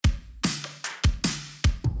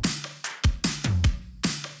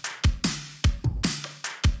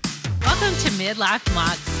Midlife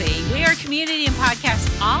Moxie. We are a community and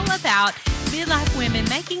podcast all about midlife women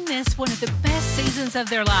making this one of the best seasons of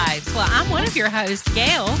their lives. Well, I'm one of your hosts,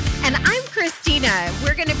 Gail. And I'm Christina.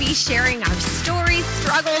 We're going to be sharing our stories,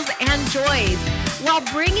 struggles, and joys while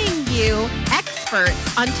bringing you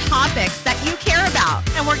experts on topics that you care about.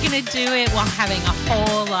 And we're going to do it while having a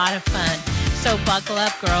whole lot of fun. So buckle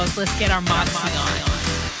up, girls. Let's get our Moxie on.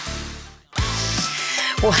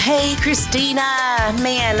 Well, hey, Christina.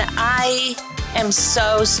 Man, I am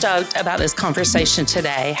so stoked about this conversation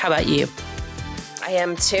today. How about you? I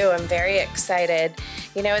am too. I'm very excited.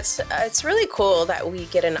 You know, it's really cool that we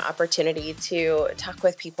get an opportunity to talk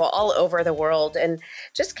with people all over the world and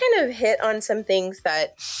just kind of hit on some things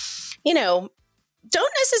that, you know,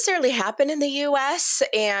 don't necessarily happen in the U.S.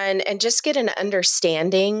 and just get an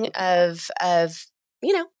understanding of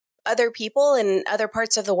you know, other people in other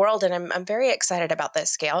parts of the world. And I'm very excited about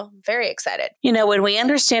this, Gail. Very excited. You know, when we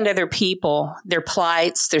understand other people, their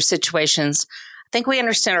plights, their situations, I think we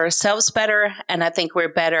understand ourselves better. And I think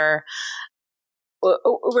we're better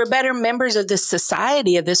members of this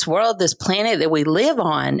society, of this world, this planet that we live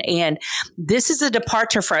on. And this is a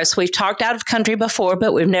departure for us. We've talked out of country before,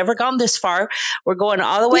 but we've never gone this far. We're going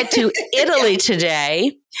all the way to Italy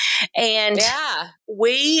today. And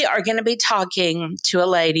we are going to be talking to a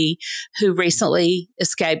lady who recently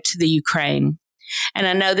escaped to the Ukraine. And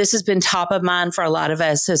I know this has been top of mind for a lot of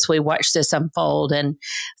us as we watch this unfold. And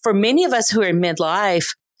for many of us who are in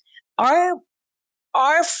midlife, our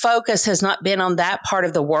focus has not been on that part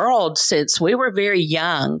of the world since we were very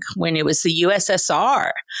young when it was the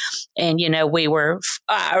USSR. And, you know,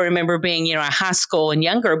 I remember being, you know, in high school and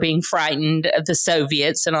younger being frightened of the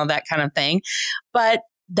Soviets and all that kind of thing. But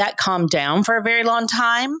that calmed down for a very long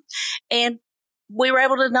time. And we were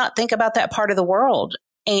able to not think about that part of the world.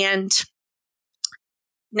 And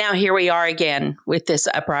now here we are again with this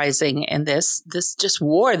uprising and this just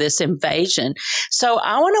war, this invasion. So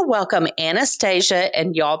I want to welcome Anastasia,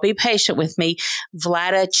 and y'all be patient with me,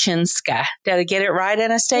 Wladachynska. Did I get it right,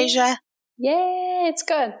 Anastasia? Yay, it's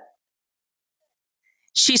good.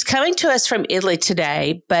 She's coming to us from Italy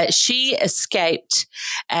today, but she escaped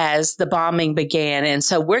as the bombing began. And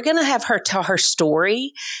so we're going to have her tell her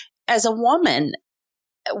story as a woman.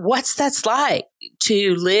 What's that's like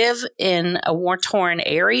to live in a war-torn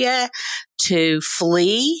area, to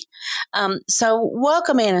flee. So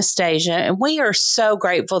welcome, Anastasia. And we are so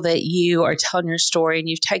grateful that you are telling your story and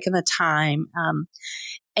you've taken the time.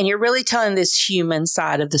 And you're really telling this human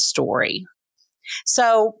side of the story.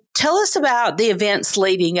 So tell us about the events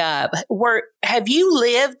leading up. Have you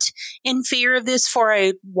lived in fear of this for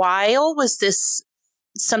a while? Was this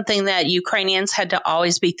something that Ukrainians had to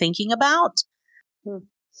always be thinking about?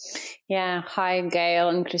 Yeah. Hi, Gail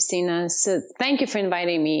and Christina. So thank you for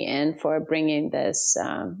inviting me and for bringing this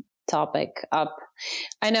topic up.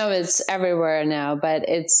 I know it's everywhere now, but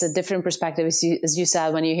it's a different perspective, as you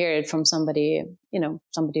said, when you hear it from somebody, you know,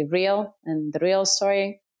 somebody real and the real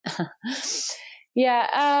story. I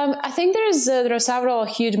think there are several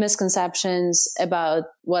huge misconceptions about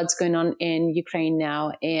what's going on in Ukraine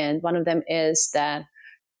now. And one of them is that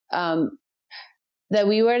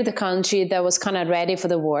we were the country that was kind of ready for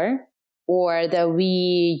the war, or that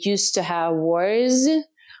we used to have wars,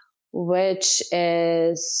 which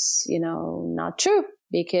is, you know, not true,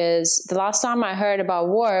 because the last time I heard about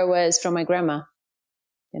war was from my grandma,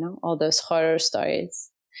 you know, all those horror stories.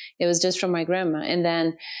 It was just from my grandma. And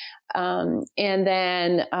then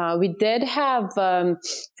we did have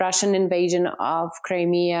Russian invasion of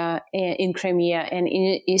Crimea and in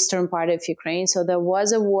the eastern part of Ukraine. So there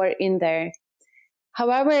was a war in there.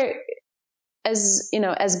 However, as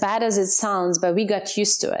bad as it sounds, but we got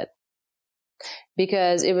used to it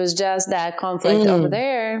because it was just that conflict over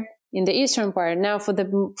there in the eastern part. Now, for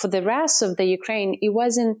the rest of the Ukraine, it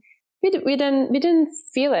wasn't. We didn't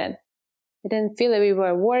feel it. We didn't feel it. We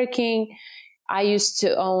were working. I used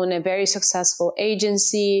to own a very successful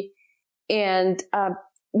agency, and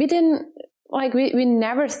we didn't we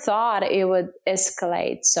never thought it would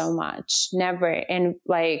escalate so much. Never. And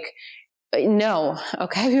no,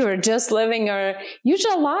 okay, we were just living our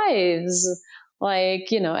usual lives,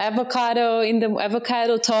 avocado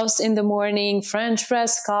toast in the morning, French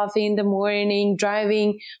press coffee in the morning,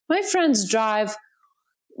 driving. My friends drive,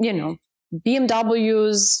 BMWs,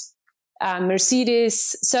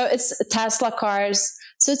 Mercedes, so it's Tesla cars.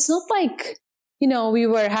 So it's not like, we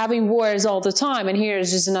were having wars all the time and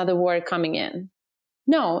here's just another war coming in.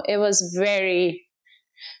 No, it was very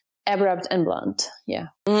abrupt and blunt. Yeah.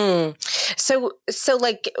 So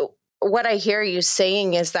what I hear you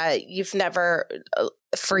saying is that you've never,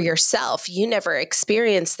 for yourself, you never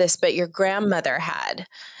experienced this, but your grandmother had,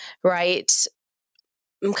 right?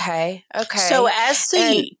 Okay. So as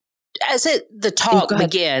the talk Go ahead.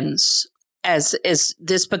 begins, as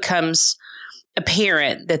this becomes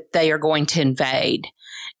apparent that they are going to invade,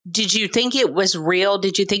 did you think it was real?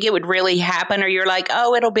 Did you think it would really happen? Or you're like,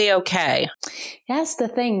 oh, it'll be okay? That's the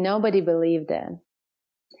thing. Nobody believed it.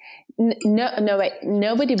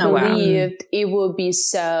 Nobody Oh, wow. believed it would be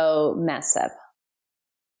so messed up.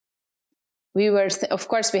 We were, of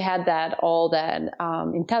course, we had all that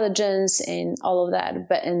intelligence and all of that,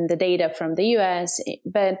 but and the data from the U.S.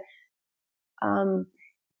 But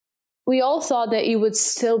we all thought that it would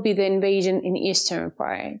still be the invasion in eastern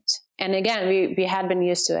part. And again, we had been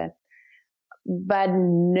used to it, but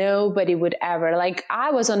nobody would ever. Like, I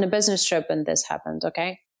was on a business trip when this happened.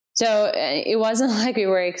 Okay, so it wasn't like we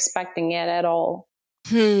were expecting it at all.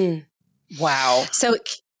 Wow. So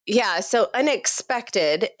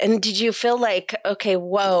unexpected. And did you feel like, okay,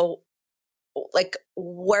 whoa, like,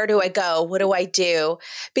 where do I go? What do I do?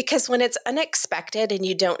 Because when it's unexpected and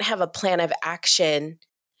you don't have a plan of action,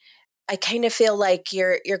 I kind of feel like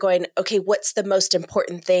you're going, okay, what's the most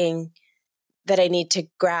important thing that I need to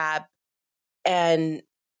grab, and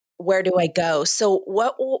where do I go? So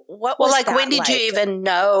what was like, that when did you even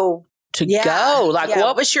know to go? Like,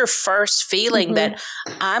 what was your first feeling that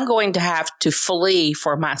I'm going to have to flee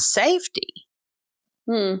for my safety?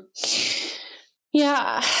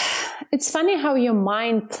 Yeah, it's funny how your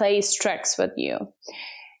mind plays tricks with you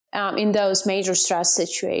in those major stress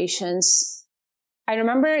situations. I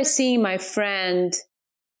remember seeing my friend,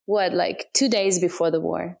 like 2 days before the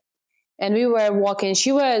war, and we were walking.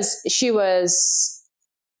 She was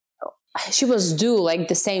due like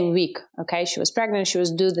the same week. Okay, she was pregnant. She was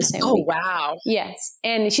due the same week. Oh, wow. Yes,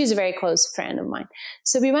 and she's a very close friend of mine.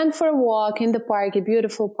 So we went for a walk in the park, a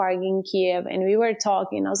beautiful park in Kiev, and we were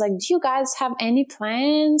talking. I was like, "Do you guys have any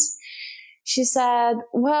plans?" She said,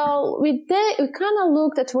 "Well, we did. We kind of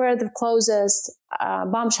looked at where the closest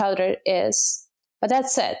bomb shelter is, but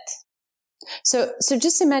that's it." So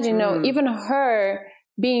just imagine, even her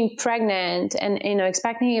being pregnant and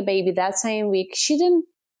expecting a baby that same week, she didn't.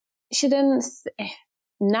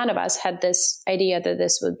 None of us had this idea that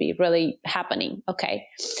this would be really happening. Okay,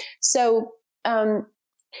 so when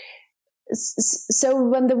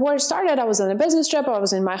the war started, I was on a business trip. I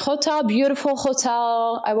was in my hotel, beautiful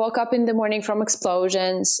hotel. I woke up in the morning from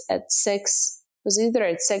explosions at 6. It was either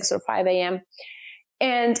at 6 or 5 a.m.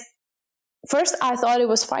 And first, I thought it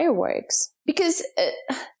was fireworks because,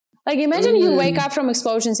 like, imagine you wake up from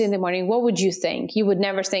explosions in the morning. What would you think? You would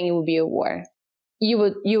never think it would be a war. You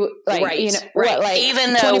would like, right. What, like,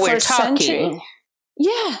 even though we're talking. Century?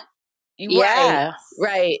 Yeah.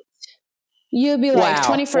 Right. You'd be like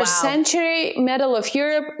 21st century, middle of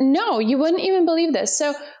Europe. No, you wouldn't even believe this.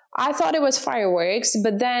 So I thought it was fireworks,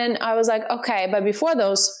 but then I was like, okay, but before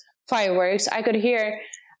those fireworks, I could hear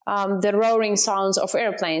the roaring sounds of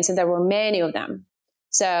airplanes, and there were many of them.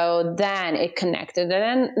 So then it connected.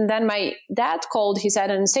 And then my dad called. He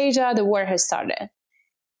said, "Anastasia, the war has started."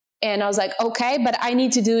 And I was like, okay, but I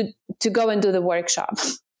need to go and do the workshop.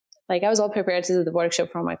 Like, I was all prepared to do the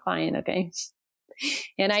workshop for my client. Okay.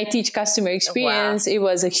 And I teach customer experience. Wow. It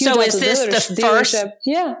was a huge. So is this the first?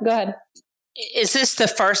 Yeah, go ahead. Is this the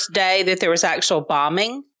first day that there was actual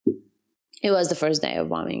bombing? It was the first day of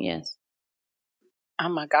bombing. Yes. Oh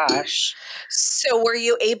my gosh. So were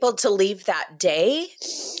you able to leave that day,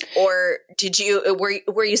 or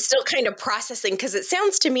were you still kind of processing? Because it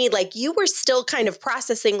sounds to me like you were still kind of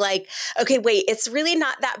processing, like, okay, wait, it's really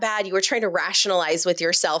not that bad. You were trying to rationalize with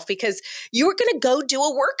yourself because you were going to go do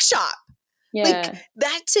a workshop. Yeah. Like,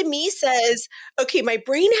 that to me says, okay, my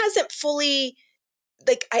brain hasn't fully,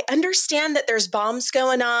 like, I understand that there's bombs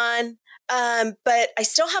going on, but I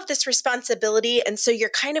still have this responsibility. And so you're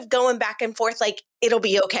kind of going back and forth, like, it'll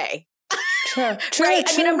be okay. True. Right?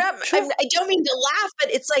 I mean, I don't mean to laugh,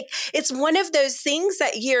 but it's like, it's one of those things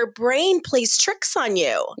that your brain plays tricks on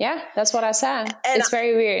you. Yeah, that's what I said. And it's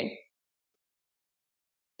very weird.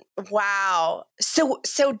 Wow. So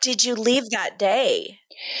did you leave that day?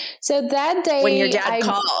 So that day, when your dad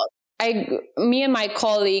called, me and my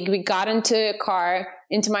colleague, we got into her car,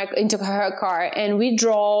 and we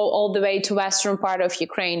drove all the way to western part of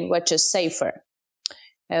Ukraine, which is safer.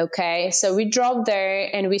 Okay, so we drove there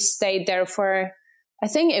and we stayed there for, I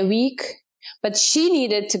think, a week. But she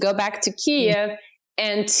needed to go back to Kiev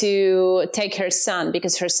and to take her son,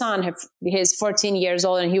 because her son, he's 14 years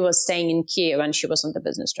old, and he was staying in Kiev and she was on the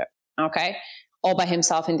business trip. Okay, all by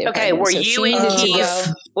himself in the apartment. Were you in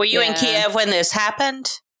Kiev? Were you in Kiev when this happened?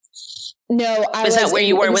 No, Was that where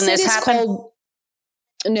you were when this happened?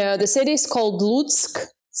 The city is called Lutsk.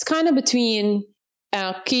 It's kind of between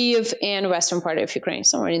Kyiv and western part of Ukraine,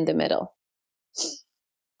 somewhere in the middle.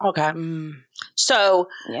 Okay. So,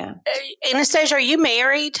 yeah. Anastasia, are you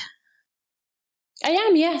married? I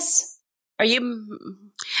am, yes. Are you?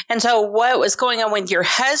 And so what was going on with your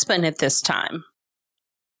husband at this time?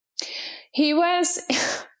 It was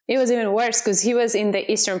even worse because he was in the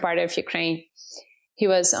eastern part of Ukraine. He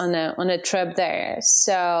was on a trip there.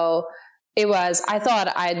 So I thought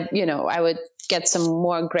I would get some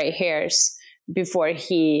more gray hairs before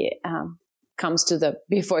he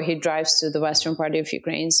before he drives to the western part of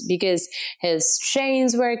Ukraine, because his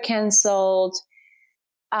trains were canceled.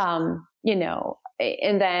 And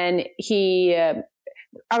then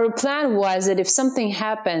our plan was that if something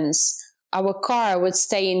happens, our car would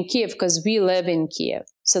stay in Kyiv because we live in Kyiv.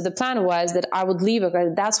 So the plan was that I would leave a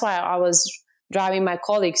car. That's why I was driving my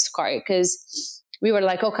colleague's car, because we were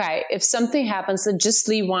like, okay, if something happens, let's just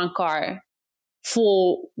leave one car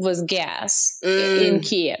full with gas in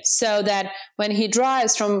Kyiv, so that when he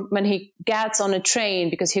gets on a train,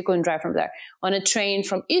 because he couldn't drive from there, on a train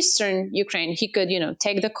from eastern Ukraine, he could,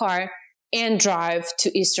 take the car and drive to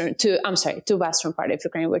western part of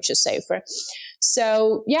Ukraine, which is safer.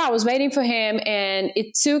 So I was waiting for him, and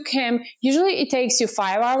it took him, usually it takes you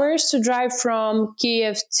 5 hours to drive from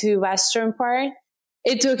Kyiv to western part.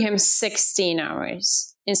 It took him 16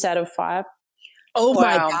 hours instead of 5. Oh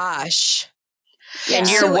my gosh. And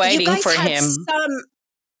you're waiting for him.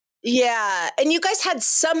 And you guys had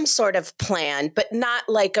some sort of plan, but not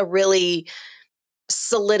like a really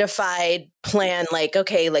solidified plan, like,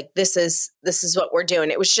 okay, like this is what we're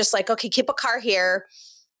doing. It was just like, okay, keep a car here.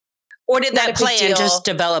 Or did that plan just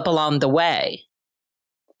develop along the way?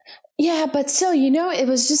 Yeah, but still, it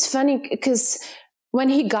was just funny because when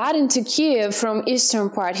he got into Kyiv from eastern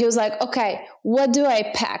part, he was like, okay, what do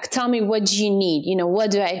I pack? Tell me, what do you need?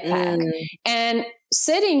 What do I pack? And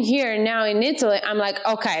sitting here now in Italy, I'm like,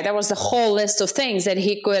 okay, that was the whole list of things that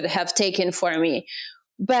he could have taken for me.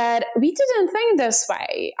 But we didn't think this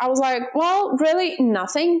way. I was like, well, really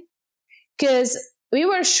nothing. Because we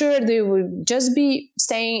were sure they would just be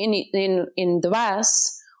staying in the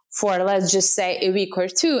West for, let's just say, a week or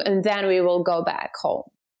two, and then we will go back home.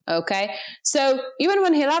 Okay? So even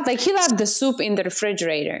when he left the soup in the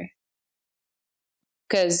refrigerator.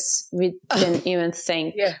 Because we didn't even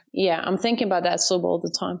think. Yeah, I'm thinking about that soup all the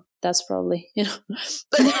time. That's probably,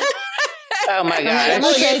 Oh my God! I'm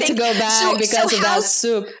afraid to go back because of that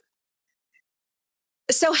soup.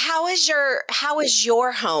 So how is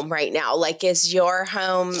your home right now? Like, is your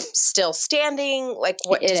home still standing? Like,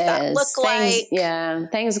 what does that look like? Yeah,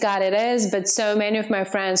 thanks God it is. But so many of my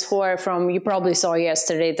friends who are you probably saw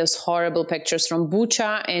yesterday those horrible pictures from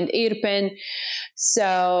Bucha and Irpin.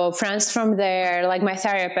 So friends from there, like my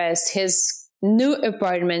therapist, his new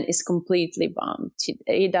apartment is completely bombed.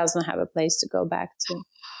 He doesn't have a place to go back to.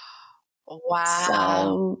 Wow.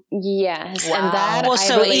 So, yes. Wow. And that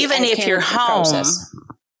even if your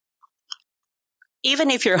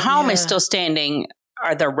home is still standing,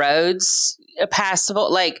 are the roads passable?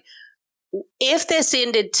 Like, if this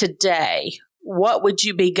ended today, what would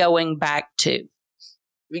you be going back to?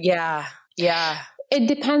 Yeah. It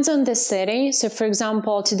depends on the city. So, for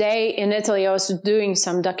example, today in Italy, I was doing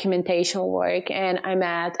some documentation work, and I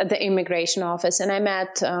met at the immigration office, and I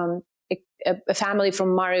met a family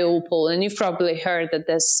from Mariupol, and you've probably heard that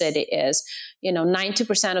this city is,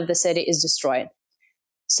 90% of the city is destroyed.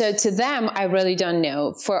 So to them, I really don't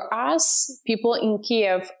know. For us, people in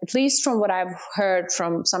Kyiv, at least from what I've heard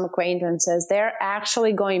from some acquaintances, they're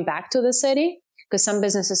actually going back to the city because some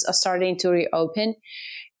businesses are starting to reopen.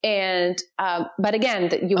 And, but again,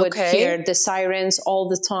 you would hear the sirens all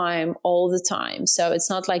the time. So it's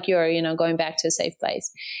not like you're, going back to a safe place.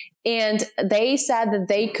 And they said that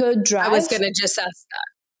they could drive. I was going to just ask that.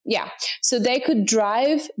 Yeah. So they could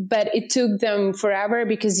drive, but it took them forever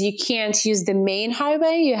because you can't use the main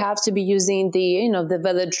highway. You have to be using the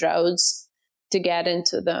village roads to get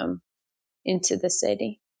into the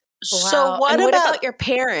city. Wow. So what about your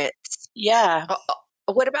parents? Yeah.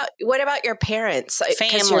 What about your parents?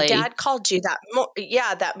 Because your dad called you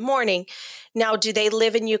that morning. Now, do they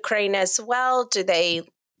live in Ukraine as well? Do they?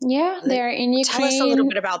 Yeah, they're in Ukraine. Tell us a little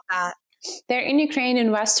bit about that. They're in Ukraine in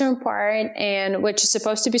western part, and which is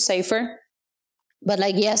supposed to be safer. But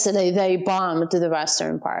like yesterday, they bombed the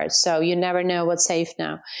western part, so you never know what's safe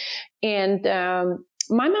now. And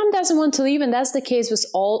my mom doesn't want to leave, and that's the case with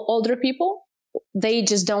all older people. They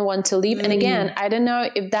just don't want to leave. And again, I don't know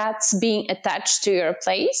if that's being attached to your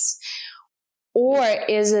place, or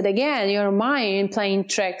is it again your mind playing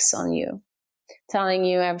tricks on you. telling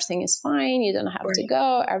you everything is fine, you don't have to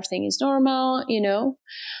go, everything is normal,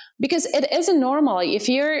 because it isn't normal. If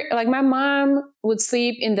you're like, my mom would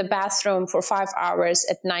sleep in the bathroom for 5 hours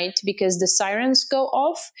at night because the sirens go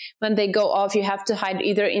off. When they go off, you have to hide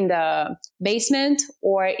either in the basement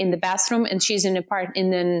or in the bathroom, and she's in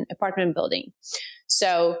an apartment building.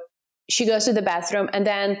 So she goes to the bathroom, and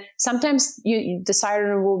then sometimes the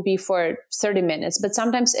siren will be for 30 minutes, but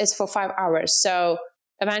sometimes it's for 5 hours. So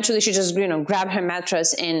eventually she just, grab her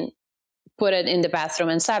mattress and put it in the bathroom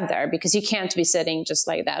and slept there, because you can't be sitting just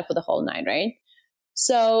like that for the whole night, right?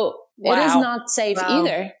 So it is not safe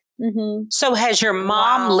either. Mm-hmm. So has your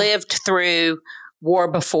mom lived through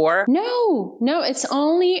war before? No, it's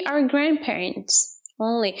only our grandparents.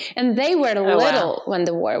 Only. And they were little when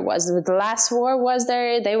the war was. The last war was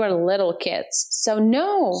there, they were little kids. So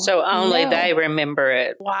no. So only they remember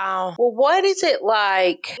it. Wow. Well, what is it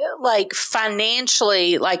like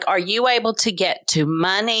financially? Like, are you able to get to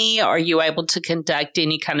money? Are you able to conduct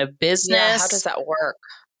any kind of business? Yeah, how does that work?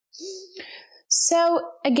 So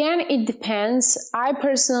again, it depends. I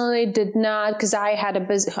personally did not, because I had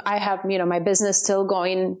I have, my business still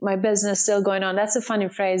going on. That's a funny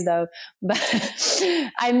phrase though, but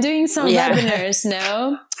I'm doing some webinars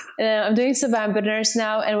now. And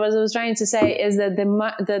what I was trying to say is that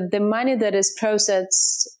the money that is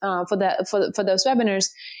processed for those webinars,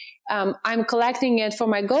 I'm collecting it for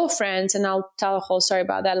my girlfriends, and I'll tell a whole story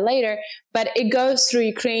about that later, but it goes through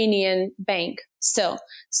Ukrainian bank still.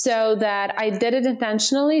 So that I did it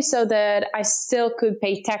intentionally so that I still could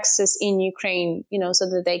pay taxes in Ukraine, so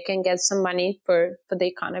that they can get some money for the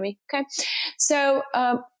economy. Okay. So,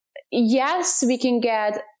 yes, we can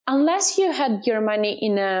get, unless you had your money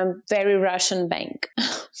in a very Russian bank.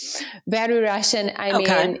 Very Russian. I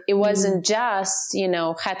mean, it wasn't just,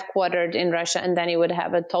 headquartered in Russia, and then it would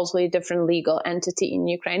have a totally different legal entity in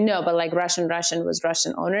Ukraine. No, but like Russian was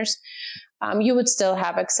Russian owners. You would still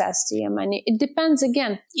have access to your money. It depends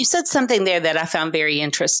again. You said something there that I found very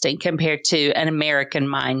interesting compared to an American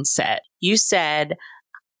mindset. You said,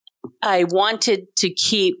 I wanted to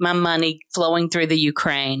keep my money flowing through the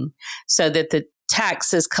Ukraine so that the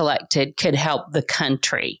taxes collected could help the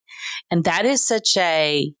country. And that is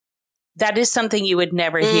something you would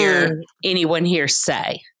never hear anyone here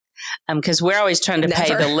say. Because we're always trying to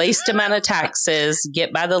pay the least amount of taxes,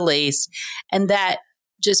 get by the least, and that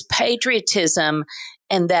just patriotism,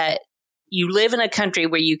 and that you live in a country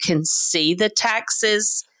where you can see the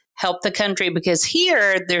taxes help the country, because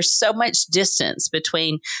here there's so much distance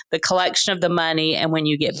between the collection of the money and when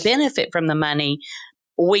you get benefit from the money,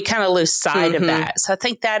 we kind of lose sight of that. So I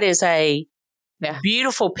think that is a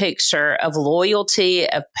beautiful picture of loyalty,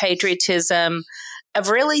 of patriotism, of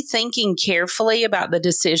really thinking carefully about the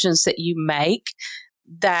decisions that you make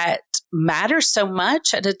that matter so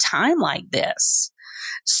much at a time like this.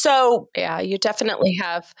 So, yeah, you definitely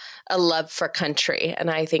have a love for country,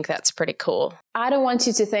 and I think that's pretty cool. I don't want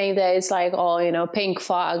you to think that it's like all, pink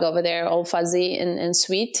fog over there, all fuzzy and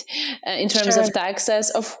sweet in terms of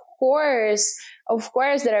taxes. Of course,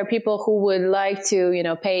 there are people who would like to,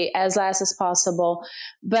 pay as less as possible.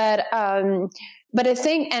 But I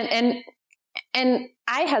think, and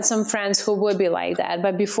I had some friends who would be like that,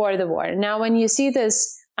 but before the war. Now, when you see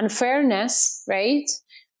this unfairness, right?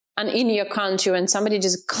 And in your country, when somebody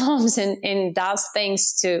just comes and does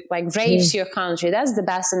things to rapes your country, that's the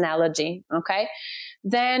best analogy. Okay.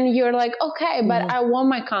 Then you're like, okay, but I want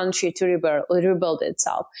my country to rebuild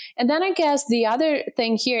itself. And then I guess the other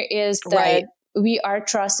thing here is that we are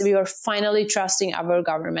finally trusting our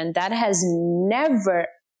government. That has never,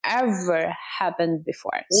 ever happened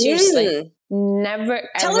before. Seriously. Never,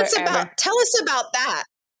 Tell ever, us about that.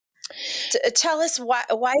 Tell us why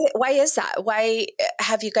is that? Why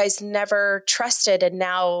have you guys never trusted, and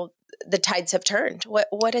now the tides have turned?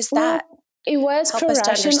 What is that? Well, it was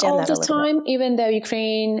pro-Russian all the time, even though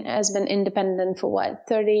Ukraine has been independent for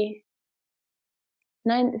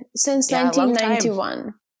since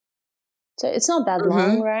 1991. So it's not that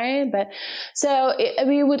long, right? But so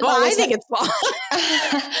we would. Well, I think it's long.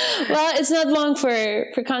 Well, it's not long for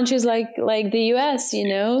countries like the US,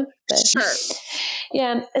 But, sure.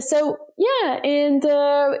 Yeah. So yeah, and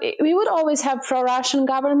we would always have pro-Russian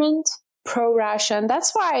government. Pro-Russian.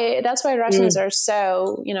 That's why Russians are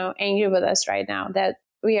so angry with us right now, that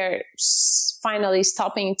we are finally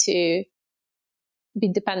stopping to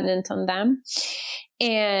be dependent on them.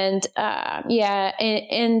 And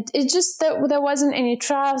and it just that there wasn't any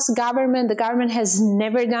trust. The government has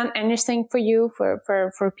never done anything for you,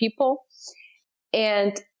 for people.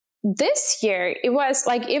 And this year it was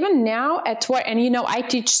like, even now at work, and I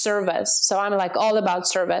teach service, so I'm like all about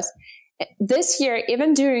service. This year,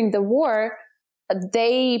 even during the war,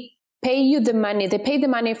 they pay you the money. They pay the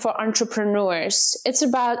money for entrepreneurs. It's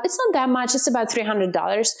not that much. It's about $300,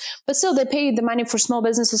 but still they pay the money for small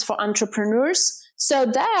businesses, for entrepreneurs, so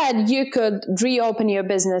that you could reopen your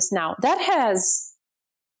business now. That has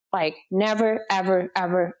like never, ever,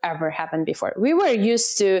 ever, ever happened before. We were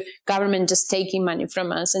used to government just taking money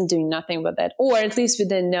from us and doing nothing with it, or at least we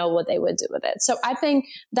didn't know what they would do with it. So I think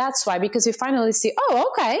that's why, because we finally see,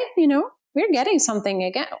 oh, okay, we're getting something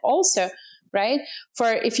again also, right?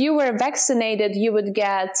 For if you were vaccinated, you would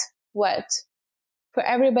get what? For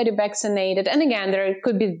everybody vaccinated. And again, there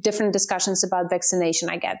could be different discussions about vaccination.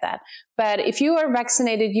 I get that. But if you are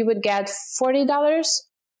vaccinated, you would get $40,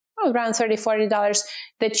 around $30, $40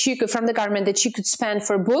 that you could, from the government, that you could spend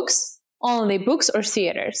for books, only books, or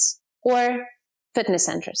theaters, or fitness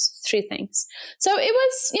centers, 3 things. So it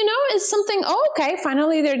was, it's something, okay,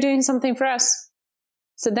 finally they're doing something for us.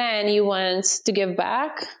 So then you want to give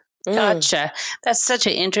back. Gotcha. That's such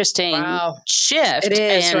an interesting shift. It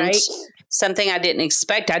is, and right? Something I didn't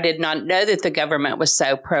expect. I did not know that the government was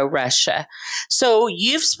so pro-Russia. So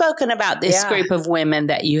you've spoken about this group of women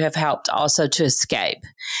that you have helped also to escape.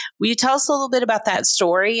 Will you tell us a little bit about that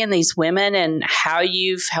story and these women and how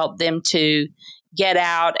you've helped them to get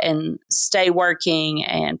out and stay working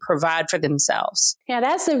and provide for themselves? Yeah,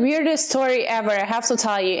 that's the weirdest story ever, I have to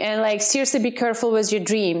tell you. And seriously, be careful with your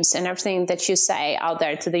dreams and everything that you say out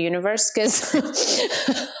there to the universe, because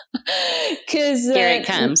here it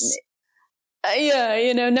comes.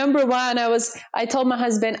 Number one, I told my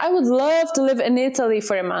husband, I would love to live in Italy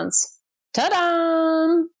for a month.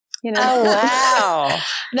 Ta-da! Oh, wow.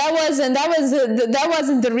 that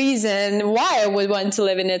wasn't the reason why I would want to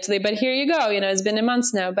live in Italy, but here you go. It's been a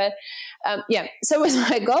month now, but so with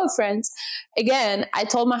my girlfriends, again, I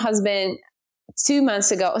told my husband 2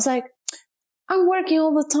 months ago, I was like, I'm working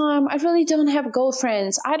all the time. I really don't have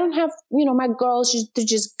girlfriends. I don't have, my girls to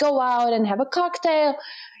just go out and have a cocktail.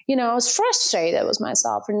 I was frustrated with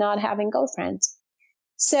myself for not having girlfriends.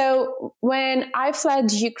 So when I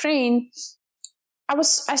fled Ukraine, I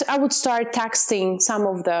would start texting some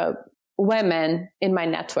of the women in my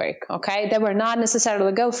network, okay? They were not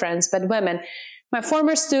necessarily girlfriends, but women. My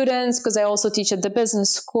former students, because I also teach at the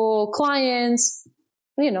business school, clients,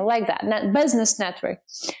 like that, business network.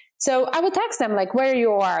 So I would text them where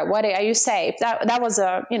you are, what are you safe? That was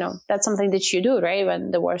that's something that you do, right?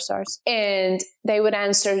 When the war starts. And they would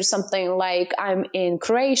answer something like, I'm in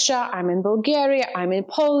Croatia, I'm in Bulgaria, I'm in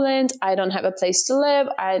Poland, I don't have a place to live,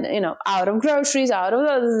 out of groceries, out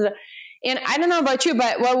of, and I don't know about you,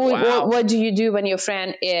 but what do you do when your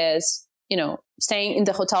friend is, staying in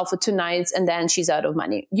the hotel for 2 nights and then she's out of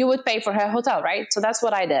money? You would pay for her hotel, right? So that's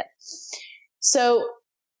what I did. So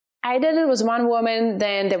I did it with one woman,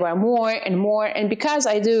 then there were more and more. And because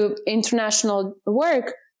I do international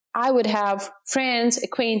work, I would have friends,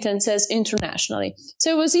 acquaintances internationally.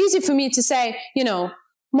 So it was easy for me to say,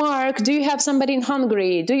 Mark, do you have somebody in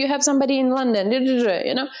Hungary? Do you have somebody in London?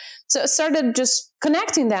 So I started just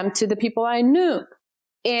connecting them to the people I knew.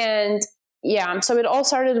 And so it all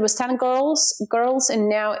started with 10 girls, and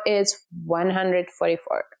now it's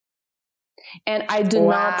 144. And I do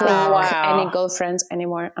not like any girlfriends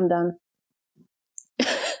anymore. I'm done.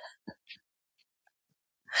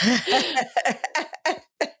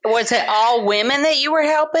 Was it all women that you were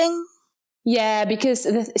helping? Yeah, because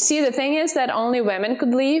the thing is that only women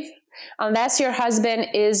could leave unless your husband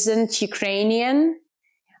isn't Ukrainian.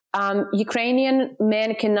 Ukrainian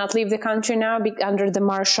men cannot leave the country now under the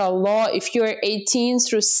martial law. If you're 18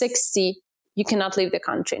 through 60, you cannot leave the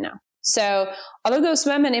country now. So all of those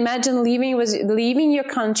women, imagine leaving your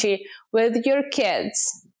country with your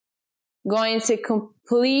kids, going to a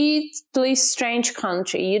completely strange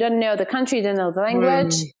country. You don't know the country, you don't know the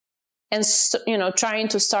language, and trying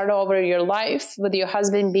to start over your life with your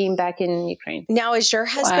husband being back in Ukraine. Now, is your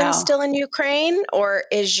husband still in Ukraine, or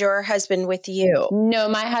is your husband with you? No,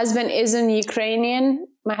 my husband isn't Ukrainian.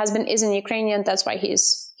 That's why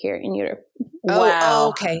he's here in Europe. Oh,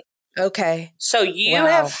 okay. Okay. So you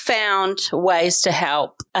have found ways to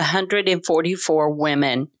help 144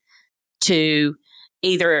 women to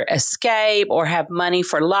either escape or have money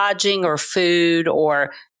for lodging or food,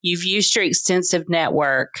 or you've used your extensive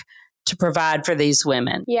network to provide for these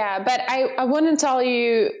women. Yeah, but I wouldn't tell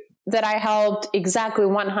you that I helped exactly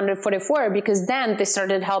 144, because then they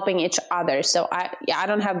started helping each other. So I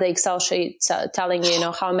don't have the Excel sheet telling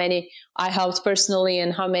you, how many I helped personally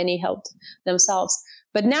and how many helped themselves.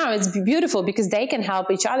 But now it's beautiful because they can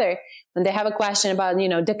help each other when they have a question about,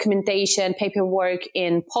 documentation, paperwork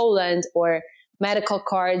in Poland, or medical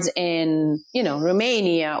cards in,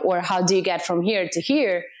 Romania, or how do you get from here to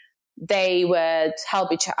here? they would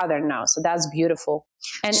help each other now. So that's beautiful.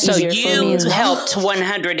 And so easier for me you as well. helped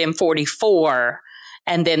 144,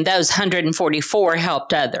 and then those 144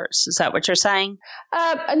 helped others. Is that what you're saying?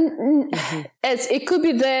 It could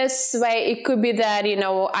be this way. It could be that,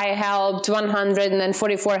 I helped 100 and then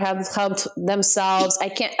 44 helped themselves.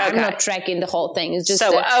 I'm not tracking the whole thing. It's just so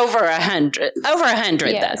over 100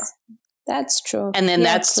 yes, though. That's true. And then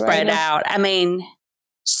that's spread out. I mean,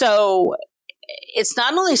 so it's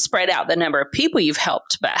not only spread out the number of people you've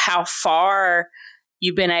helped, but how far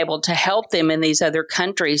you've been able to help them in these other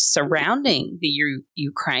countries surrounding the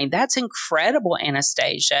Ukraine. That's incredible,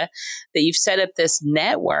 Anastasia, that you've set up this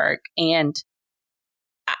network. And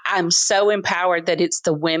I'm so empowered that it's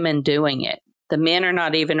the women doing it. The men are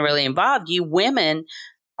not even really involved. You women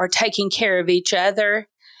are taking care of each other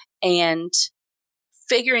and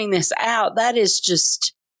figuring this out. That is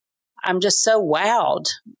just, I'm just so wowed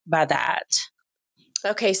by that.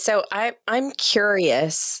 Okay, so I'm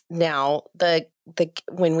curious now.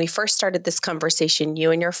 When we first started this conversation, you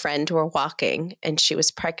and your friend were walking, and she was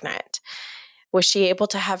pregnant. Was she able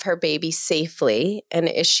to have her baby safely? And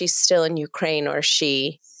is she still in Ukraine, or is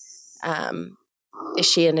she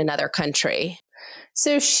in another country?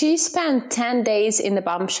 So she spent 10 days in the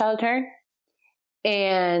bomb shelter,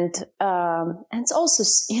 and it's also,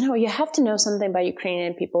 you have to know something about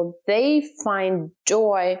Ukrainian people. They find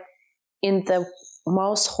joy in the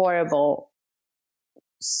most horrible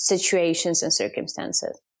situations and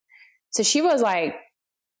circumstances. So she was like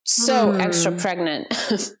so extra pregnant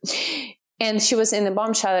and she was in the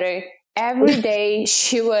bomb shelter. Every day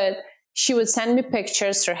she would send me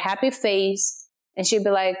pictures, her happy face, and she'd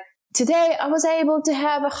be like, today I was able to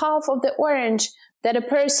have a half of the orange that a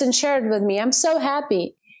person shared with me. I'm so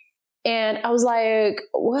happy. And I was like,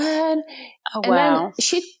 what? Oh, and wow.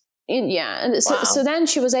 then so then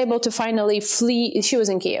she was able to finally flee. She was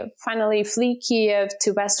in Kiev. Finally flee Kiev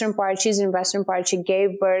to western part. She's in western part. She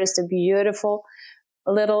gave birth to a beautiful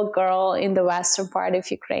little girl in the western part of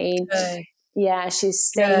Ukraine. Good. Yeah, she's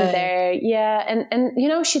staying there. Yeah,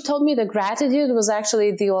 and she told me the gratitude was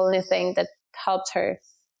actually the only thing that helped her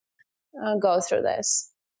go through this.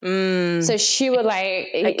 So she would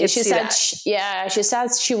she said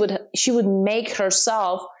she would make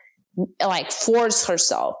herself, like force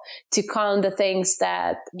herself to count the things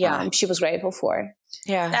that she was grateful for.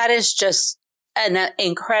 Yeah. That is just an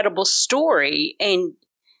incredible story. And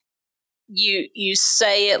you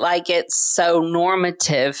say it like it's so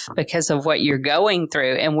normative because of what you're going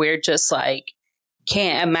through. And we're just like,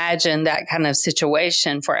 can't imagine that kind of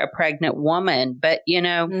situation for a pregnant woman. But,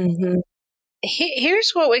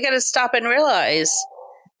 here's what we got to stop and realize.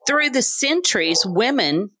 Through the centuries,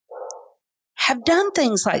 women have done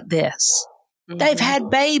things like this. Mm-hmm. They've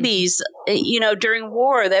had babies, during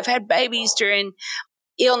war. They've had babies during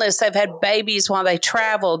illness. They've had babies while they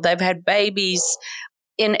traveled. They've had babies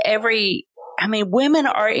in women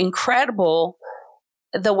are incredible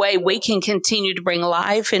the way we can continue to bring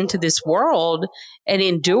life into this world and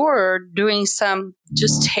endure during some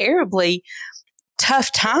just terribly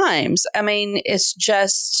tough times. I mean, it's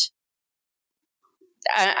just,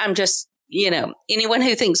 I'm just, anyone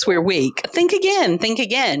who thinks we're weak, think again.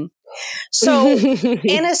 So,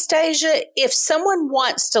 Anastasia, if someone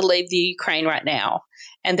wants to leave the Ukraine right now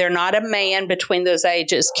and they're not a man between those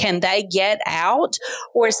ages, can they get out,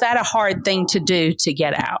 or is that a hard thing to do to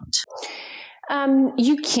get out?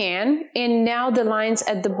 You can. And now the lines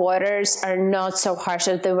at the borders are not so harsh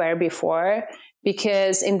as they were before,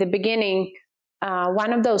 because in the beginning,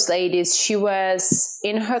 one of those ladies, she was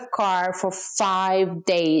in her car for 5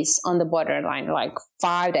 days on the borderline, like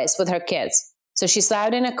 5 days with her kids. So she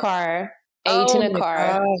slept in a car, ate in a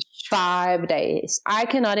car, 5 days. I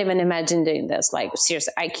cannot even imagine doing this. Like,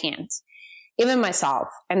 seriously, I can't. Even myself,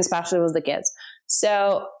 and especially with the kids.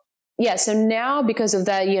 So, so now because of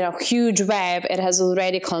that, huge wave, it has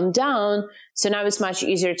already calmed down. So now it's much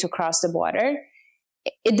easier to cross the border.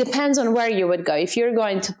 It depends on where you would go. If you're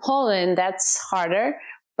going to Poland, that's harder.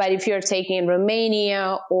 But if you're taking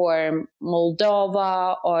Romania or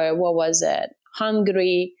Moldova or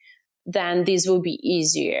Hungary, then these will be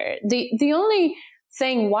easier. The only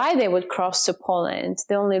thing why they would cross to Poland,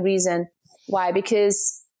 the only reason why,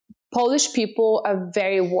 because Polish people are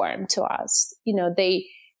very warm to us.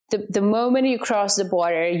 The moment you cross the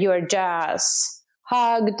border, you're just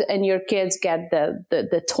hugged and your kids get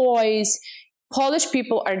the toys. Polish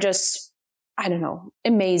people are just,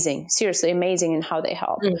 amazing, seriously amazing in how they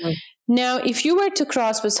help. Mm-hmm. Now, if you were to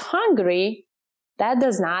cross with Hungary, that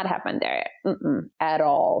does not happen there at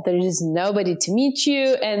all. There is nobody to meet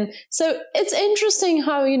you. And so it's interesting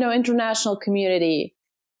how, international community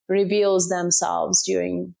reveals themselves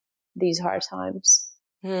during these hard times.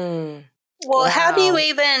 Well, Wow. how do you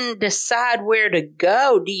even decide where to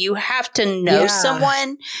go? Do you have to know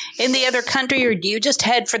someone in the other country, or do you just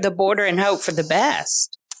head for the border and hope for the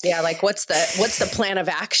best? Yeah, like what's the plan of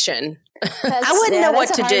action? I wouldn't know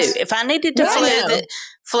what to do. If I needed to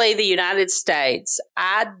flee the United States,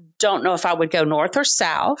 I don't know if I would go north or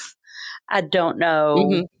south. I don't know.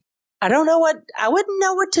 Mm-hmm. I wouldn't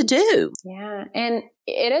know what to do. Yeah. And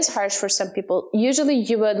it is harsh for some people. Usually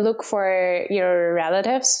you would look for your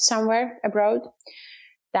relatives somewhere abroad.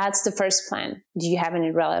 That's the first plan. Do you have any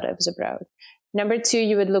relatives abroad? Number 2,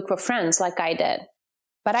 you would look for friends like I did.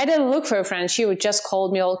 But I didn't look for a friend. She would just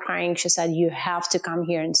call me all crying. She said, you have to come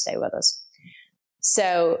here and stay with us.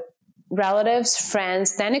 So relatives,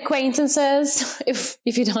 friends, then acquaintances, if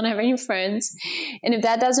you don't have any friends. And if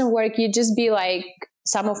that doesn't work, you just be like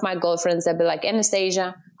some of my girlfriends that be like,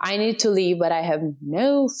 Anastasia, I need to leave, but I have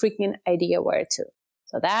no freaking idea where to.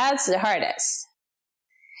 So that's the hardest.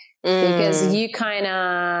 Because you kind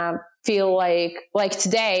of feel like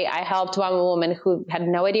today I helped one woman who had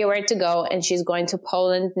no idea where to go, and she's going to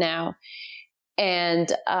Poland now.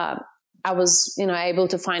 And I was, able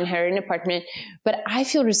to find her an apartment, but I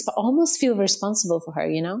almost feel responsible for her,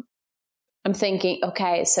 I'm thinking,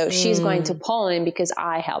 okay, so she's going to Poland because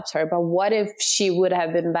I helped her, but what if she would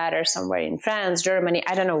have been better somewhere in France, Germany,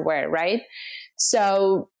 I don't know where, right?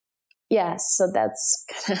 So, so that's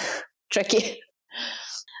kind of tricky.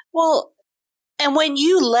 Well, and when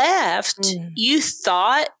you left, you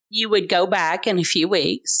thought you would go back in a few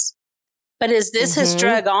weeks. But as this has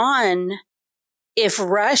drug on, if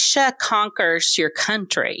Russia conquers your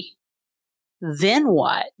country, then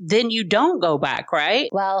what? Then you don't go back, right?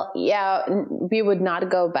 Well, yeah, we would not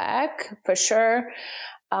go back for sure.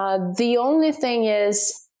 The only thing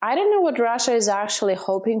is, I don't know what Russia is actually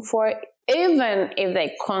hoping for, even if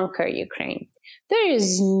they conquer Ukraine. There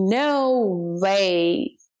is no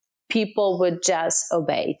way people would just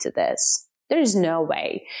obey to this. There is no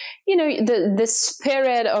way. The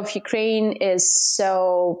spirit of Ukraine is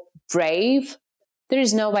so brave. There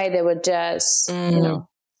is no way they would just,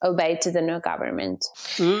 obey to the new government.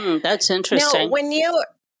 That's interesting.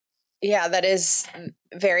 Now, that is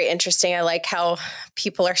very interesting. I like how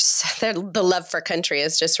people the love for country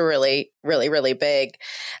is just really, really, really big.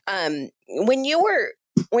 When you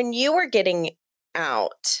were getting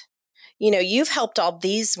out, you've helped all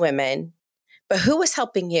these women, but who was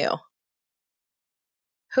helping you?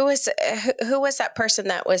 Who was that person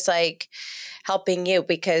that was like helping you?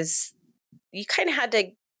 Because you kind of had to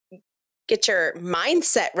get your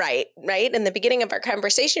mindset right? In the beginning of our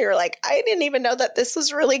conversation, you were like, I didn't even know that this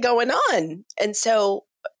was really going on. And so,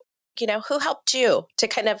 who helped you to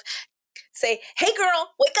kind of say, hey girl,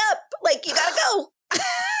 wake up, like you gotta go?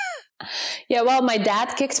 Yeah, well, my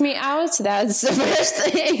dad kicked me out. That's the first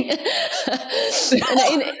thing.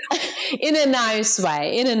 in a nice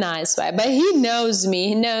way. But he knows me.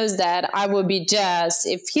 He knows that I would be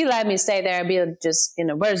if he let me stay there, I'd be just,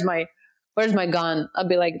 where's my gun? I'll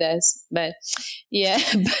be like this. But yeah.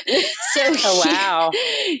 So wow.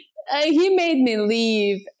 He made me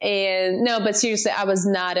leave. And no, but seriously, I was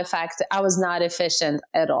not effective. I was not efficient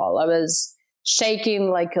at all. I was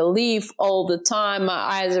shaking like a leaf all the time. My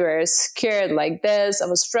eyes were scared like this. I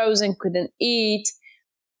was frozen, couldn't eat.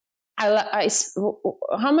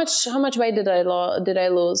 How much weight did I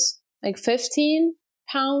lose? Like 15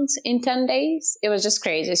 pounds in 10 days. It was just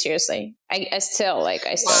crazy. Seriously. I still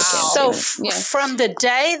can't. So from the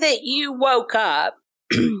day that you woke up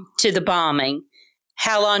to the bombing,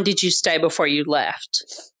 how long did you stay before you left?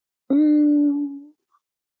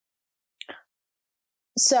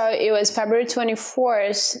 So it was February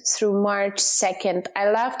 24th through March 2nd.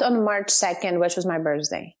 I left on March 2nd, which was my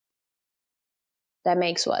birthday. That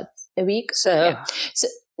makes what? A week? So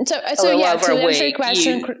to answer your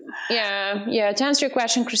question, to answer your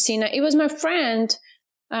question, Christina, it was my friend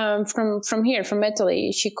from here, from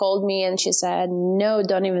Italy. She called me and she said, no,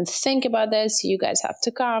 don't even think about this. You guys have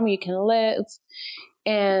to come. You can live.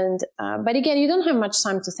 And but again, you don't have much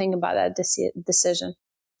time to think about that decision.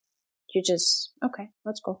 You just, okay,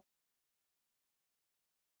 let's go.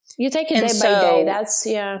 You take it day by day. That's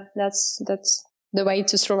the way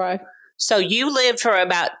to survive. So you lived for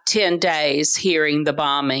about 10 days hearing the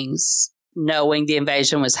bombings, knowing the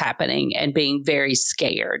invasion was happening and being very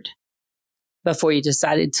scared before you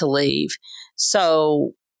decided to leave.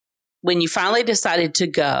 So when you finally decided to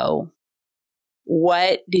go,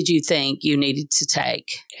 what did you think you needed to take?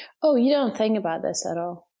 Oh, you don't think about this at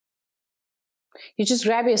all. You just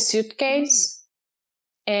grab your suitcase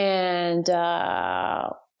and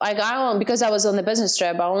because I was on the business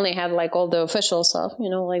trip, I only had like all the official stuff,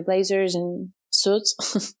 like blazers and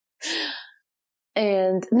suits.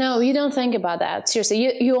 And no, you don't think about that.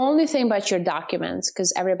 Seriously, you only think about your documents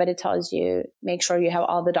because everybody tells you, make sure you have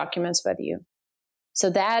all the documents with you. So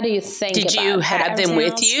that you think Did about. you have them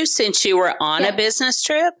with you since you were on a business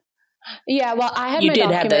trip? Yeah, well, I had you my did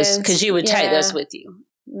documents. have those because you would take those with you.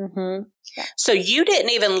 Mm-hmm. Yeah. So you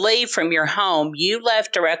didn't even leave from your home. You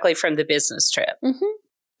left directly from the business trip. Mm-hmm.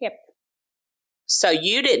 Yep. So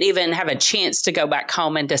you didn't even have a chance to go back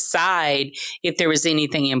home and decide if there was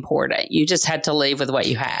anything important. You just had to leave with what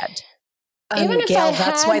you had. Even Gail,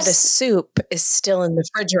 that's why the soup is still in the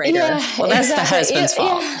refrigerator. Yeah, well, that's the husband's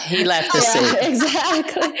fault. Yeah. He left the soup.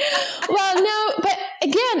 Exactly. Well, no, but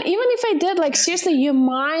again, even if I did, like, seriously, your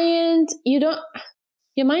mind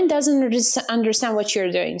doesn't understand what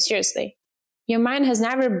you're doing. Seriously. Your mind has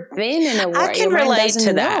never been in a war. I can relate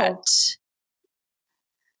to that.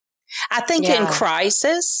 I think in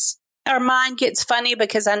crisis, our mind gets funny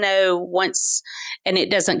because I know once, and it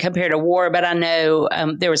doesn't compare to war, but I know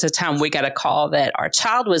there was a time we got a call that our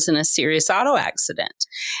child was in a serious auto accident.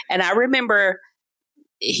 And I remember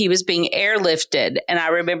he was being airlifted, and I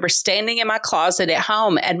remember standing in my closet at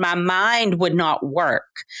home and my mind would not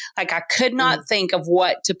work. Like I could not think of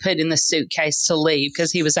what to put in the suitcase to leave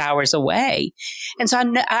because he was hours away. And so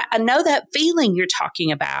I know that feeling you're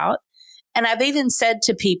talking about. And I've even said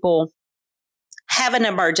to people, have an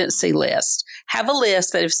emergency list. Have a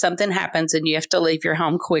list that if something happens and you have to leave your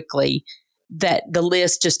home quickly, that the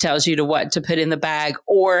list just tells you what to put in the bag,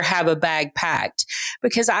 or have a bag packed.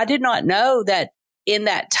 Because I did not know that in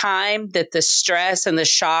that time that the stress and the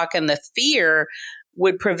shock and the fear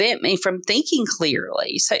would prevent me from thinking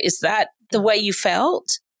clearly. So is that the way you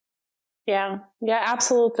felt? Yeah,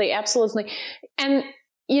 absolutely. Absolutely. And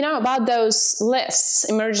about those lists,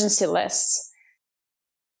 emergency lists,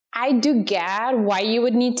 I do get why you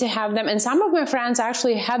would need to have them. And some of my friends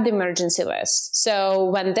actually had the emergency list. So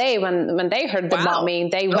when they heard the bombing,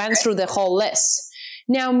 they went through the whole list.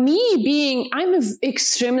 Now, I'm an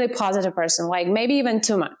extremely positive person, like maybe even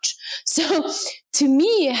too much. So to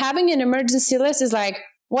me, having an emergency list is like,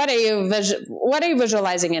 what are you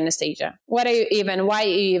visualizing, Anastasia? Why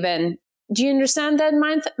even? Do you understand that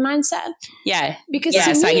mindset? Yeah. Because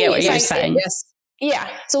yes, I get what you're like, saying. Yes. Yeah.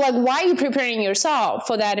 So like, why are you preparing yourself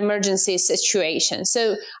for that emergency situation?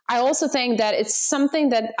 So I also think that it's something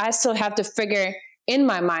that I still have to figure in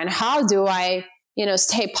my mind. How do I,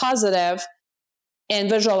 stay positive and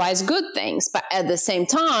visualize good things, but at the same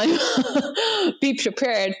time, be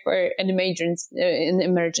prepared for an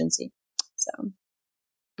emergency. So.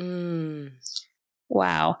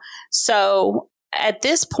 Wow. So at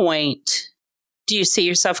this point, do you see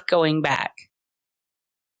yourself going back?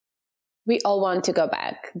 We all want to go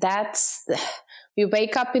back. We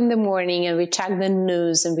wake up in the morning and we check the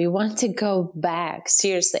news and we want to go back.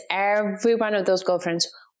 Seriously, every one of those girlfriends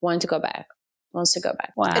wants to go back.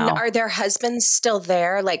 Wow. And are their husbands still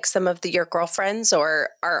there? Like some of your girlfriends, or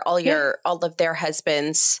are all of their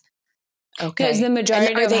husbands? Okay. Because the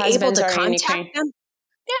majority of husbands are are able to in Ukraine. contact them?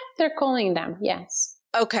 Yeah, they're calling them. Yes.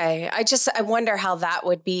 Okay. I wonder how that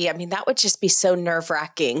would be. I mean, that would just be so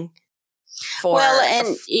nerve-wracking.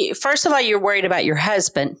 And first of all, you're worried about your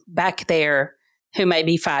husband back there who may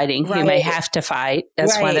be fighting, who may have to fight.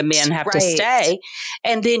 That's why the men have to stay.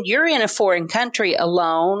 And then you're in a foreign country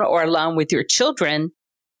alone or alone with your children.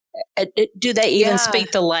 Do they even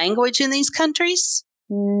speak the language in these countries?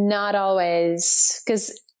 Not always.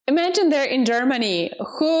 Because imagine they're in Germany.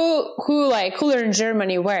 Who learned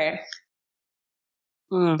Germany where?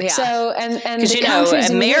 Yeah. So and because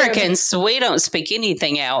Americans, we don't speak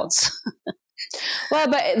anything else. Well,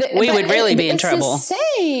 we would really be in trouble.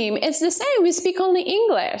 It's the same. We speak only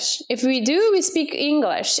English. If we do, we speak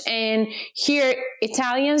English. And here,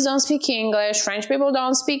 Italians don't speak English. French people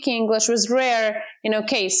don't speak English. With rare,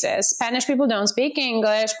 cases. Spanish people don't speak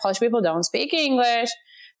English. Polish people don't speak English.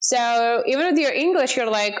 So even with your English,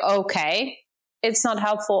 you're like, okay. It's not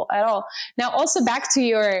helpful at all. Now, also back to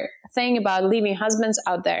your thing about leaving husbands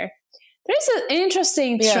out there. There's an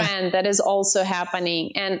interesting trend that is also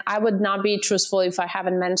happening, and I would not be truthful if I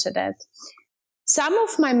haven't mentioned it. Some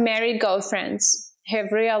of my married girlfriends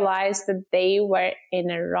have realized that they were in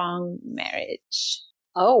a wrong marriage.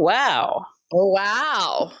 Oh, wow. Oh,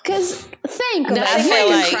 wow. Because think of it. I feel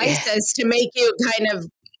like crisis to make you kind of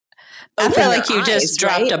I feel like you just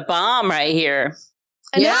dropped a bomb right here.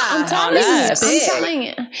 I'm telling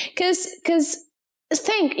you. Because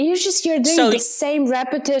think, you're doing the same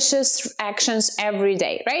repetitious actions every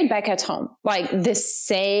day, right? Back at home. Like the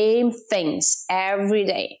same things every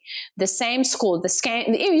day. The same school,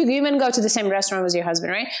 you even go to the same restaurant with your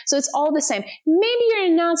husband, right? So it's all the same. Maybe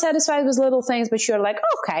you're not satisfied with little things, but you're like,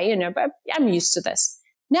 okay, but I'm used to this.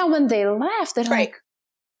 Now, when they left, they're like,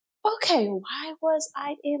 okay, why was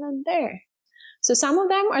I even there? So some of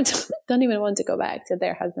them don't even want to go back to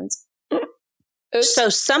their husbands. Oops. So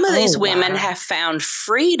some of these women have found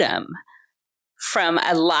freedom from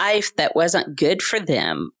a life that wasn't good for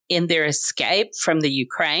them in their escape from the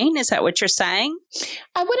Ukraine. Is that what you're saying?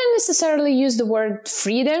 I wouldn't necessarily use the word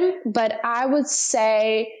freedom, but I would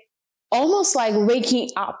say almost like waking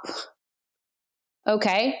up.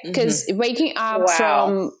 Okay? Because waking up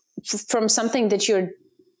from something that you're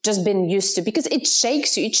just been used to, because it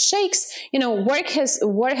shakes you. It shakes, work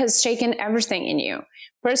has shaken everything in you.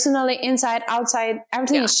 Personally, inside, outside,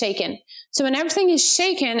 everything is shaken. So when everything is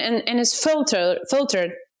shaken and is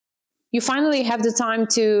filtered, you finally have the time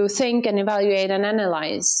to think and evaluate and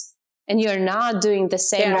analyze. And you're not doing the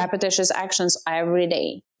same repetitious actions every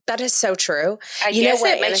day. That is so true. I guess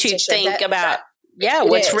it makes you think about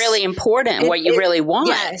what's really important, what you really want.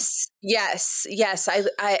 Yes.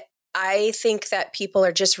 I think that people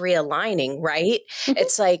are just realigning, right?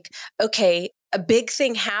 It's like, okay, a big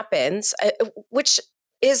thing happens, which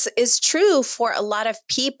is true for a lot of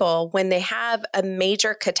people when they have a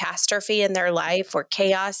major catastrophe in their life or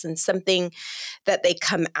chaos and something that they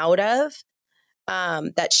come out of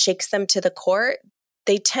that shakes them to the core.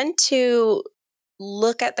 They tend to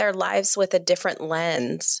look at their lives with a different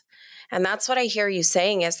lens. And that's what I hear you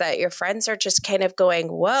saying, is that your friends are just kind of going,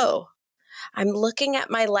 whoa, I'm looking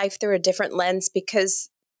at my life through a different lens because,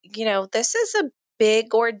 this is a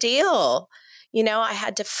big ordeal. I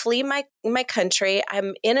had to flee my country.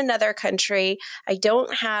 I'm in another country. I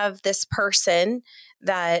don't have this person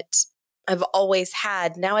that I've always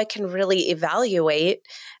had. Now I can really evaluate.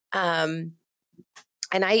 And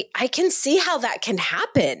I can see how that can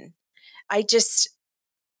happen.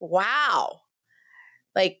 Wow.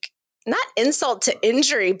 Like, not insult to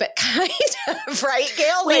injury, but kind of, right,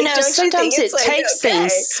 Gail? Like, sometimes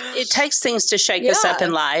it takes things to shake us up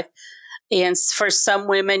in life. And for some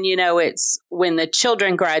women, it's when the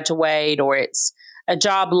children graduate, or it's a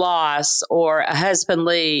job loss, or a husband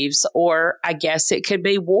leaves, or I guess it could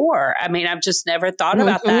be war. I mean, I've just never thought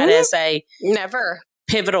about that as a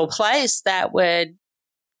pivotal place that would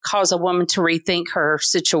cause a woman to rethink her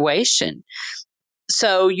situation.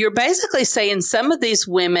 So you're basically saying some of these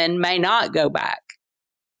women may not go back.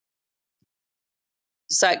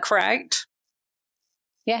 Is that correct?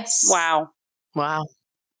 Yes. Wow.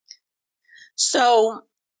 So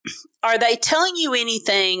are they telling you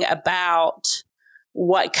anything about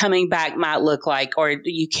what coming back might look like, or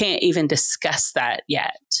you can't even discuss that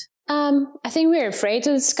yet? I think we're afraid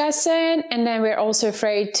to discuss it. And then we're also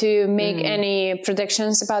afraid to make any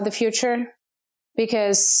predictions about the future,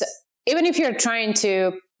 because even if you're trying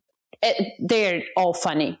to, they're all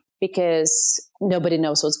funny because nobody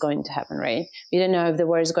knows what's going to happen, right? We don't know if the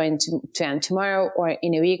war is going to end tomorrow, or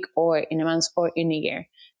in a week, or in a month, or in a year.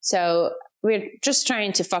 So we're just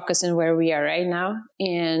trying to focus on where we are right now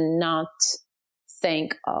and not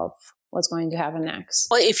think of what's going to happen next.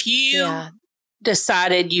 Well, if you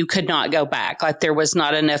decided you could not go back, like there was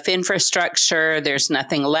not enough infrastructure, there's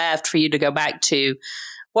nothing left for you to go back to,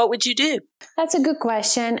 what would you do? That's a good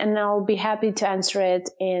question, and I'll be happy to answer it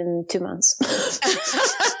in 2 months.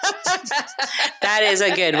 That is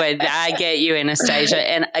a good one. I get you, Anastasia.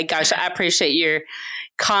 And gosh, I appreciate your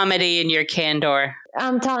comedy and your candor.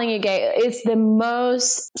 I'm telling you, Gay, it's the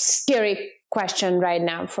most scary question right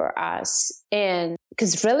now for us. And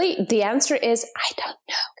because really the answer is, I don't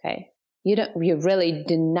know. Okay. You really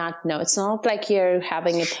do not know. It's not like you're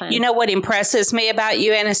having a plan. You know what impresses me about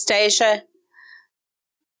you, Anastasia?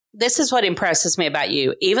 This is what impresses me about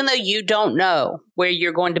you. Even though you don't know where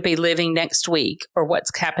you're going to be living next week, or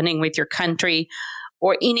what's happening with your country,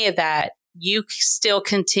 or any of that, you still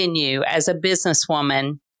continue as a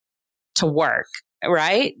businesswoman to work,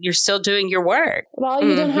 right? You're still doing your work. Well,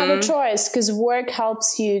 you don't have a choice, because work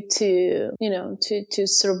helps you to, to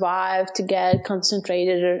survive, to get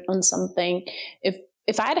concentrated on something.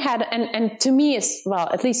 If I'd had, and to me,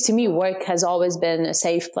 at least to me, work has always been a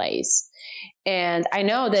safe place. And I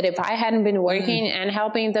know that if I hadn't been working and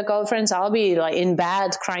helping the girlfriends, I'll be like in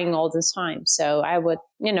bed crying all the time. So I would,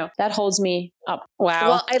 that holds me up. Wow.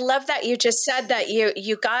 Well, I love that you just said that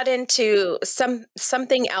you got into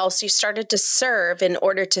something else. You started to serve in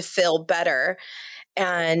order to feel better.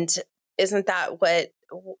 And isn't that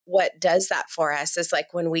what does that for us? Is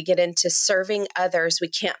like when we get into serving others, we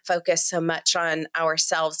can't focus so much on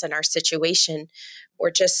ourselves and our situation.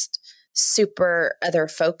 We're just super other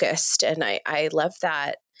focused. And I love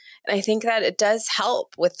that. And I think that it does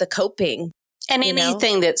help with the coping. And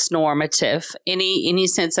anything that's normative, any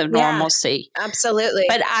sense of normalcy. Yeah, absolutely.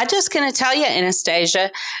 But I just going to tell you,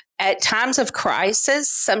 Anastasia, at times of crisis,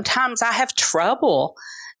 sometimes I have trouble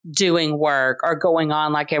doing work or going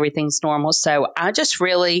on like everything's normal. So I just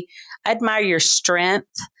really admire your strength.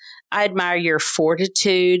 I admire your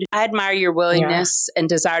fortitude. I admire your willingness and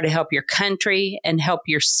desire to help your country and help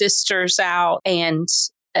your sisters out. And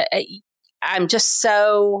I'm just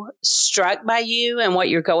so struck by you and what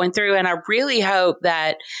you're going through. And I really hope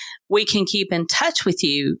that we can keep in touch with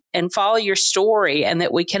you and follow your story, and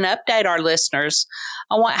that we can update our listeners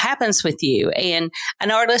on what happens with you. And I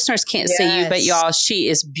know our listeners can't see you, but y'all, she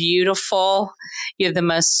is beautiful. You have the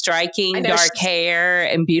most striking dark hair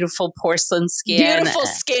and beautiful porcelain skin. Beautiful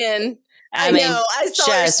skin. I mean, know. I saw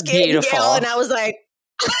her skin, beautiful. Gail, and I was like,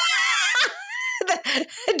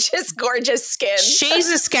 just gorgeous skin. She's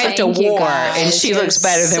escaped a war, and she looks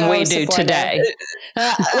better than we do today.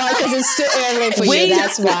 Well, because it's too early for you.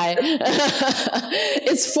 That's why.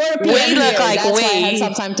 It's 4 p.m. We look like that's why I had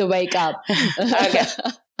some time to wake up. Okay.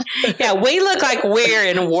 Yeah, we look like we're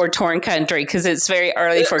in a war-torn country because it's very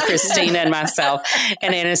early for Christina and myself.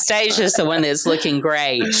 And Anastasia's the one that's looking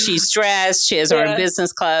great. She's dressed. She has her own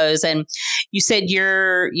business clothes. And you said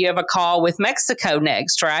you have a call with Mexico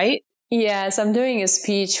next, right? Yes, I'm doing a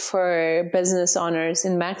speech for business owners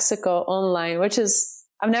in Mexico online, which is,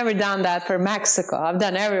 I've never done that for Mexico. I've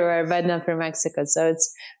done everywhere, but not for Mexico. So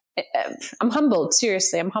I'm humbled.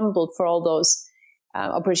 Seriously, I'm humbled for all those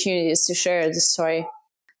opportunities to share the story.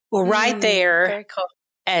 Well, right there, very cool.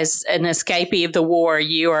 As an escapee of the war,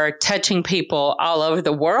 you are touching people all over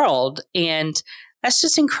the world. And that's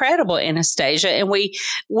just incredible, Anastasia. And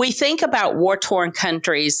we think about war-torn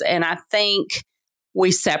countries, and I think we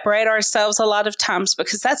separate ourselves a lot of times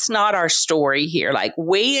because that's not our story here. Like,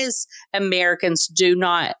 we as Americans do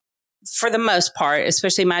not, for the most part,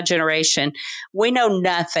 especially my generation, we know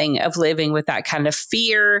nothing of living with that kind of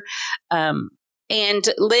fear. And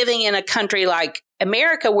living in a country like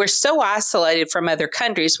America, we're so isolated from other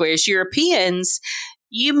countries, whereas Europeans,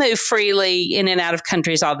 you move freely in and out of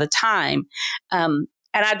countries all the time. And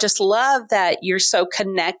I just love that you're so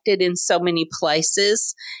connected in so many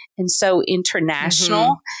places and so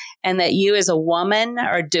international, and that you as a woman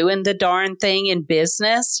are doing the darn thing in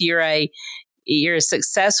business. You're a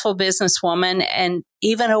successful businesswoman, and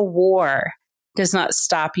even a war does not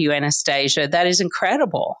stop you, Anastasia. That is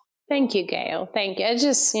incredible. Thank you, Gail. Thank you. I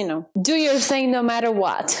just, do your thing no matter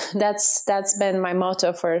what. That's been my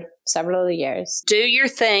motto for several years. Do your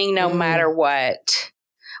thing no matter what.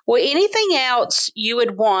 Well, anything else you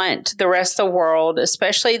would want the rest of the world,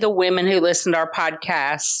 especially the women who listen to our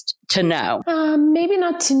podcast, to know? Maybe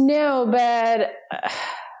not to know, but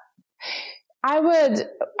I would,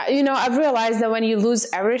 I've realized that when you lose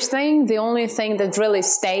everything, the only thing that really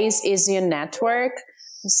stays is your network.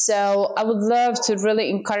 So I would love to really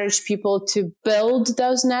encourage people to build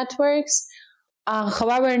those networks.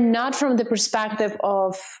 However, not from the perspective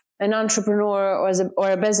of an entrepreneur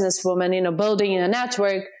or a businesswoman, building a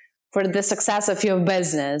network for the success of your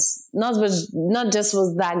business. Not just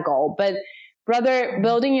with that goal, but rather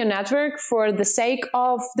building your network for the sake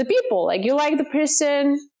of the people. Like, you like the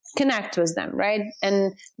person, connect with them, right?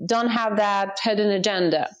 And don't have that hidden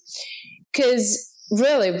agenda. Because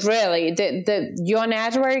really, your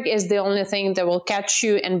network is the only thing that will catch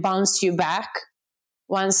you and bounce you back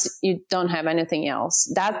once you don't have anything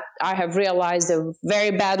else. That I have realized a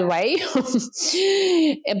very bad way.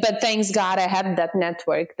 But thanks God I had that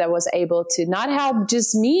network that was able to not help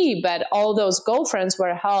just me, but all those girlfriends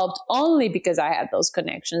were helped only because I had those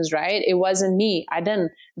connections, right? It wasn't me. I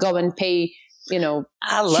didn't go and pay, huge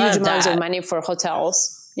amounts of money for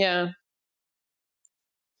hotels. Yeah.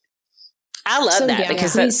 I love that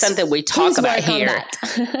because that's something we talk about here.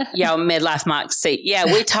 Midlife Moxie. Yeah,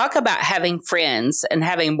 we talk about having friends and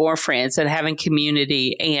having more friends and having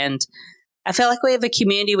community. And I feel like we have a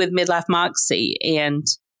community with Midlife Moxie. And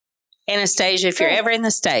Anastasia, if you're ever in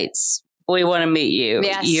the States, we want to meet you.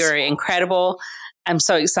 Yes. You're incredible. I'm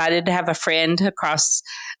so excited to have a friend across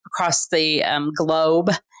the globe,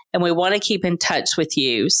 and we want to keep in touch with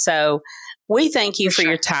you. So we thank you for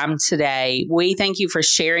your time today. We thank you for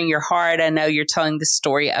sharing your heart. I know you're telling the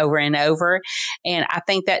story over and over. And I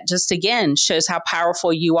think that just, again, shows how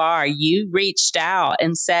powerful you are. You reached out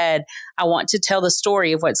and said, I want to tell the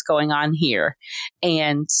story of what's going on here.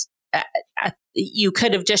 And you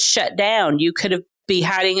could have just shut down. You could have be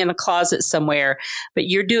hiding in a closet somewhere, but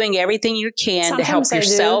you're doing everything you can to help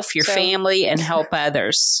yourself, your family, and help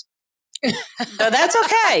others. So that's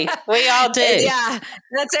okay. We all do. Yeah,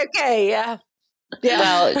 that's okay. Yeah.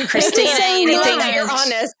 Well, Christina, anything you're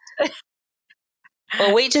honest.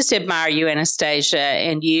 Well, we just admire you, Anastasia,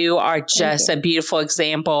 and you are just a beautiful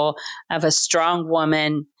example of a strong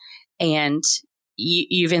woman. And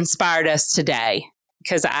you've inspired us today,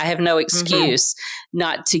 because I have no excuse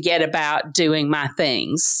not to get about doing my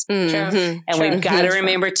things. Mm-hmm. And we've got to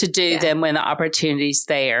remember to do them when the opportunity's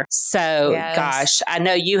there. So, gosh, I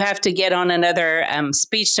know you have to get on another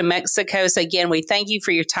speech to Mexico. So again, we thank you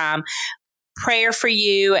for your time. Prayer for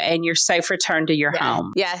you and your safe return to your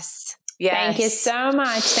home. Yes. Yes. Thank you so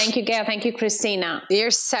much. Thank you, Gail. Thank you, Christina.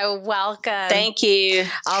 You're so welcome. Thank you.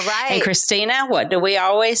 All right. And Christina, what do we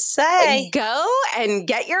always say? Go and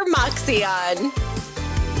get your Moxie on.